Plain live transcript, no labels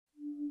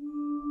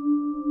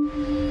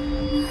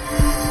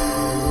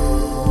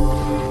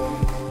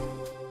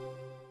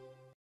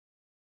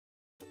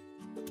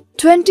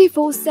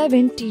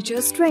24/7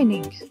 Teachers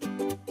Training,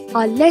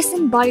 a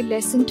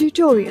lesson-by-lesson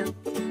tutorial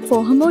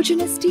for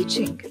homogeneous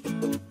teaching.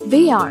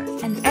 We are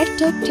an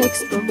EdTech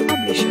textbook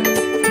publisher.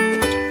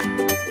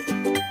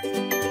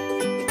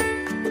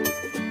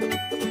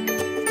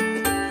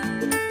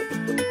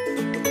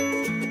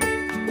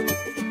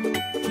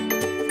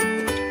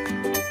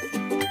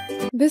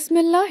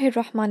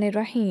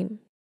 Bismillahirrahmanirrahim.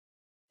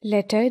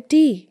 Letter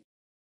D.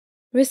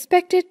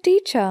 Respected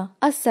teacher,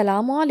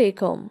 Assalamu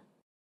alaikum.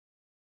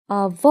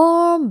 A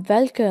warm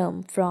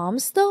welcome from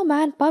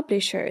Snowman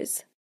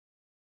Publishers.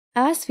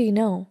 As we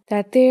know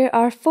that there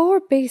are 4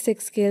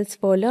 basic skills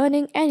for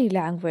learning any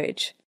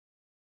language.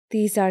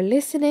 These are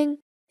listening,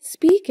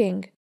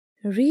 speaking,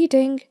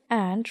 reading,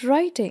 and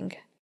writing.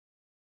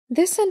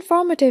 This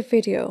informative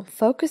video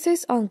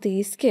focuses on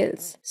these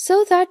skills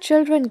so that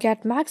children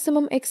get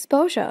maximum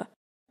exposure,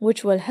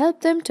 which will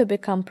help them to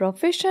become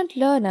proficient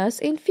learners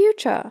in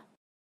future.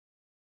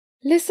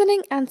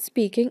 Listening and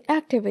speaking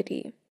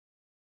activity.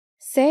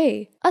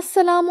 Say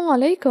Assalamu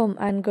alaikum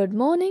and good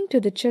morning to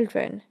the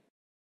children.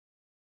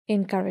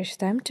 Encourage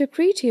them to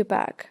greet you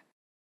back.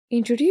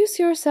 Introduce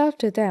yourself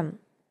to them.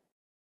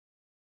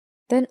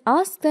 Then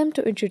ask them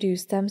to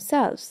introduce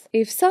themselves.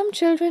 If some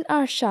children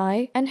are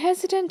shy and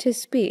hesitant to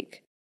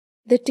speak,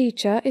 the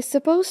teacher is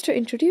supposed to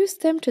introduce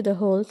them to the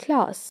whole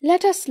class.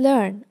 Let us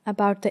learn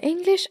about the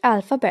English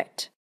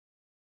alphabet.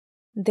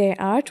 There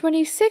are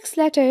 26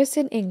 letters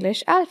in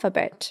English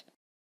alphabet.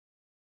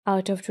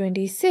 Out of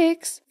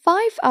 26,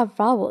 5 are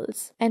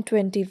vowels and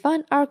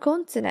 21 are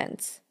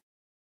consonants.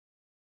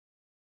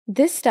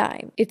 This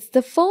time, it's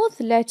the 4th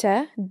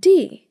letter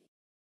D.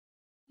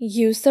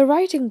 Use the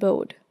writing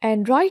board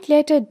and write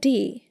letter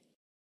D.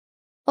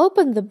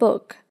 Open the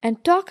book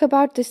and talk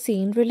about the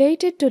scene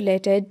related to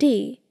letter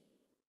D.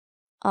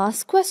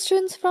 Ask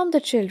questions from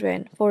the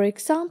children. For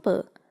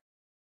example,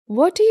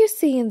 what do you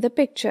see in the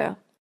picture?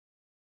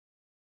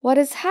 What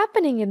is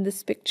happening in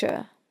this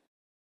picture?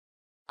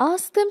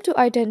 Ask them to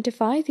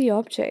identify the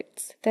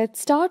objects that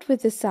start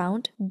with the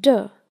sound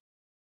D.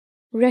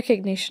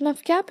 Recognition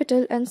of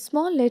capital and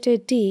small letter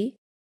D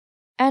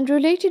and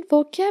related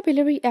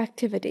vocabulary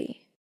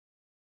activity.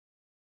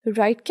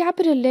 Write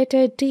capital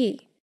letter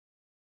D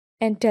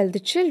and tell the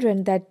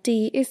children that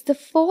D is the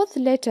 4th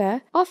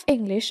letter of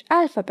English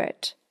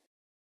alphabet.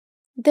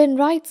 Then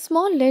write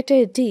small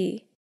letter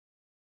D.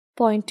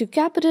 Point to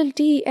capital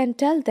D and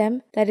tell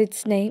them that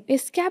its name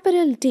is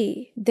capital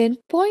D. Then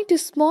point to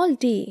small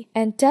d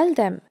and tell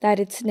them that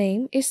its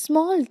name is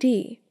small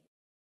d.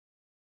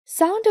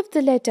 Sound of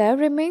the letter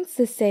remains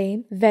the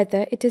same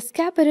whether it is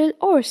capital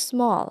or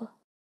small.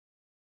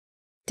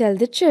 Tell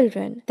the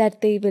children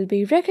that they will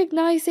be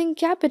recognizing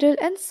capital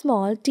and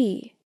small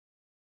d.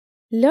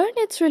 Learn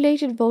its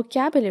related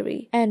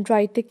vocabulary and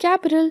write the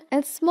capital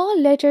and small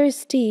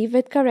letters D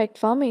with correct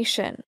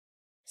formation.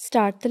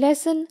 Start the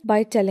lesson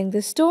by telling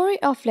the story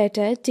of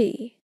letter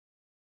D.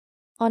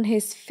 On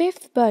his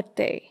 5th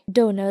birthday,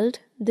 Donald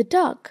the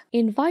duck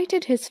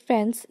invited his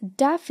friends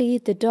Daffy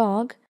the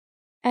dog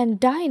and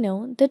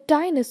Dino the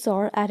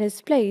dinosaur at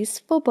his place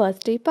for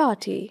birthday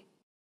party.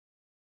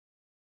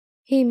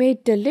 He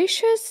made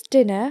delicious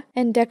dinner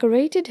and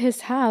decorated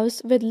his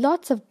house with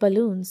lots of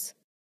balloons.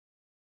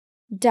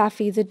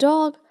 Daffy the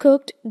dog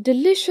cooked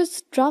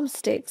delicious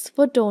drumsticks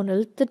for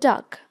Donald the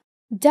duck.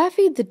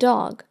 Daffy the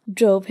dog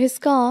drove his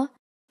car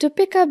to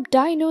pick up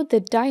Dino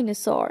the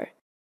dinosaur,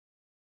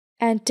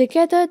 and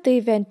together they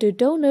went to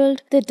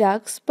Donald the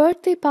duck's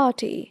birthday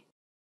party.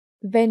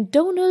 When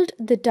Donald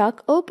the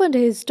duck opened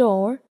his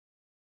door,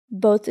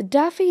 both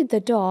Daffy the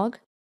dog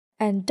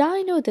and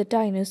Dino the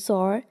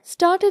dinosaur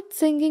started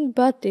singing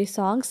birthday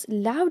songs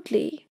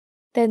loudly.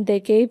 Then they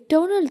gave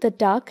Donald the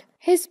duck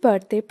his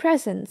birthday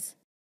presents,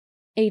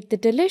 ate the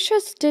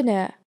delicious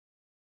dinner,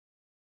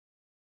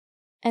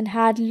 and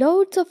had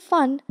loads of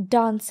fun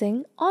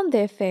dancing on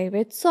their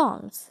favorite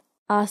songs.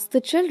 Ask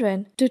the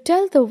children to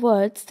tell the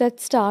words that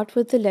start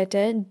with the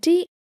letter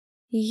D.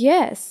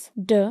 Yes,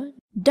 D,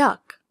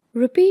 duck.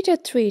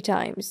 Repeated 3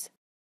 times.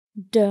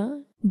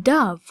 D,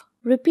 dove.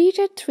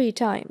 Repeated 3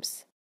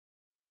 times.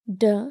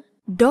 D,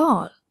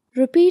 doll.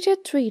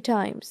 Repeated 3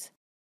 times.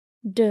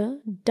 D,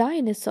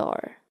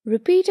 dinosaur.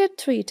 Repeated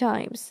 3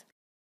 times.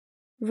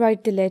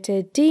 Write the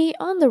letter D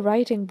on the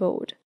writing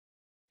board.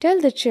 Tell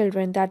the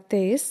children that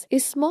this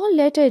is small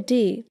letter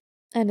D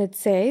and it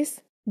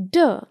says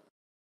D.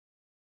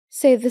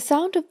 Say the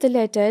sound of the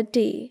letter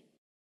D.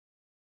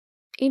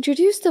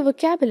 Introduce the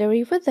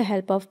vocabulary with the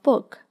help of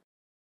book.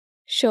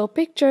 Show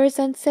pictures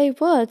and say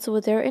words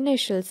with their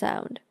initial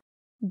sound.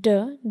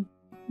 D,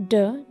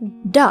 D,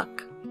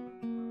 duck.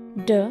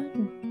 D,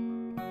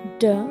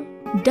 D,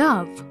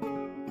 dove.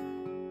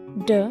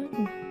 D,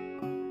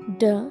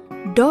 D,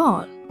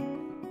 doll.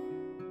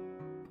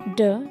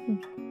 D,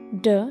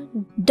 D,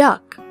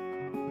 duck.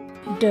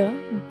 D,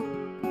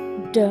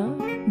 D,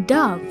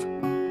 dove.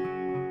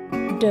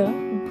 D,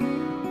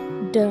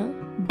 D,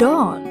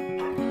 doll.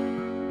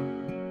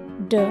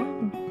 D,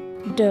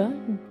 D,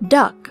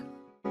 duck.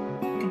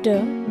 D,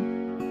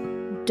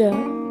 D,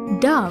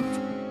 dove.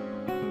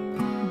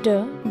 D,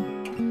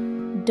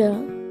 D.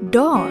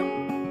 Doll.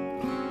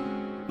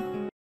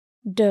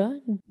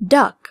 D.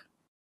 Duck.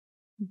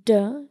 D.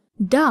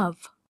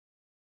 Dove.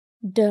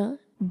 D.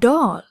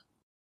 Doll.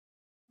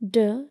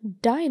 D.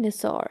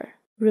 Dinosaur.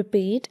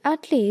 Repeat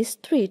at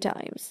least 3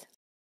 times.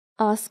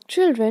 Ask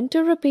children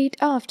to repeat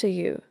after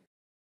you.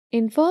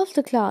 Involve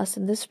the class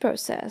in this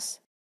process.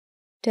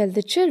 Tell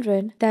the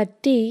children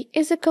that D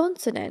is a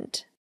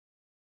consonant.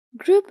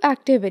 Group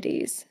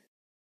activities.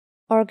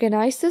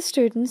 Organize the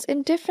students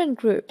in different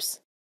groups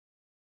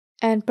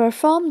and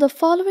perform the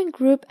following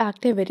group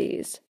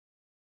activities.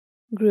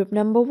 Group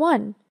number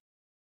 1.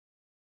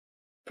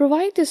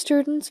 Provide the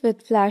students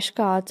with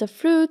flashcards of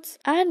fruits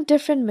and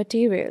different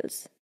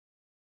materials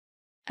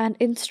and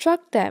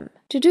instruct them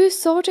to do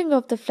sorting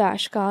of the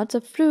flashcards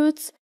of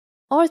fruits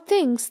or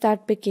things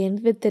that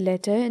begin with the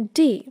letter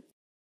D.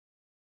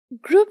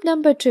 Group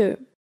number 2.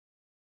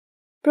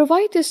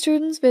 Provide the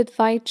students with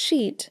white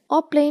sheet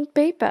or plain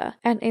paper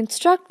and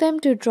instruct them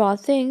to draw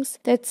things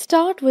that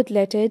start with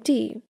letter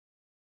D.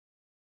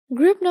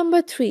 Group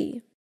number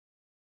 3.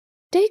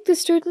 Take the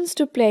students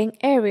to playing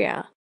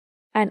area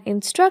and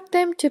instruct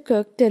them to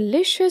cook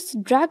delicious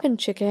dragon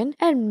chicken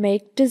and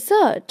make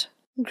dessert.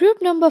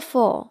 Group number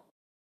 4.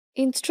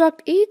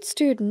 Instruct each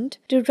student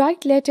to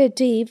write letter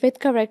D with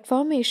correct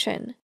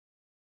formation.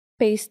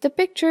 Paste the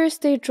pictures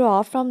they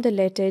draw from the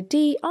letter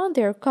D on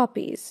their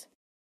copies.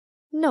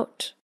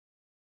 Note: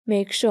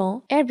 make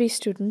sure every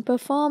student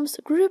performs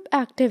group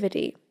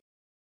activity.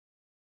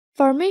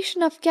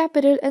 Formation of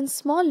capital and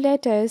small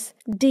letters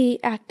D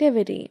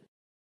activity.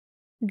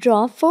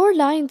 Draw 4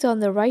 lines on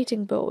the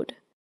writing board.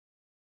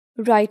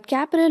 Write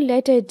capital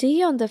letter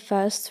D on the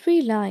first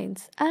 3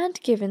 lines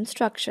and give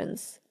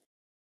instructions.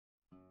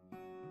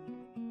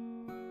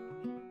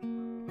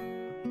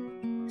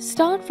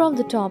 Start from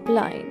the top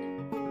line.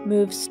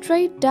 Move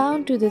straight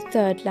down to the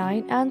 3rd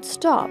line and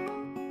stop.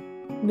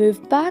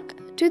 Move back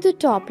to the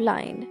top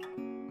line.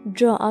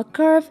 Draw a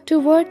curve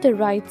toward the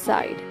right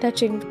side,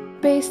 touching the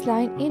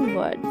baseline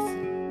inwards.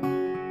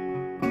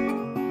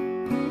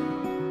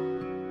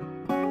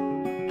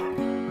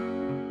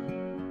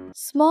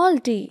 Small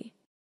d.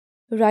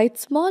 Write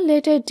small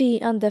letter D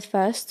on the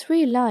first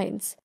 3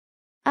 lines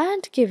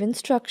and give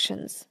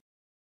instructions.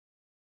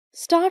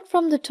 Start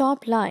from the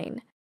top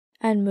line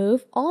and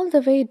move all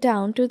the way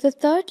down to the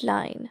 3rd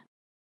line.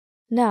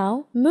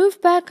 Now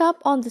move back up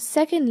on the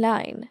 2nd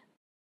line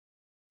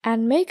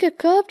and make a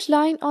curved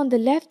line on the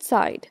left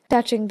side,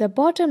 touching the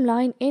bottom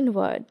line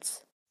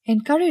inwards.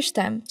 Encourage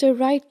them to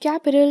write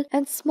capital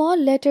and small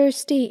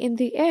letters D in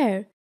the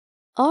air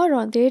or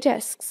on their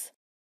desks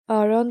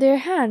or on their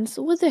hands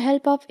with the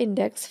help of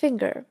index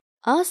finger.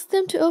 Ask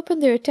them to open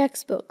their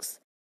textbooks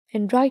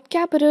and write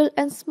capital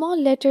and small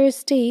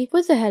letters D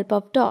with the help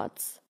of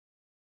dots.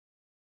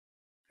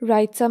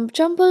 Write some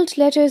jumbled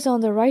letters on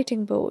the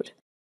writing board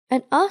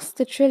and ask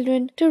the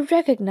children to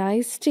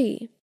recognize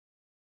D.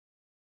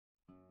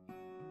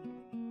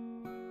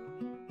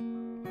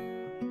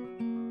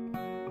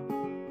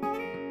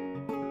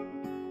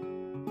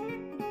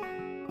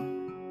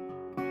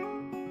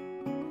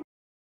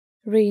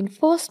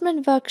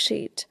 Reinforcement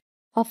worksheet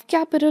of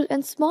capital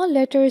and small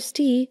letters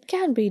D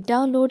can be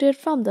downloaded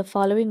from the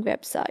following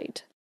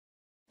website: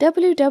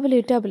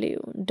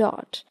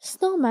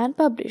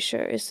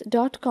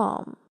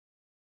 www.snowmanpublishers.com.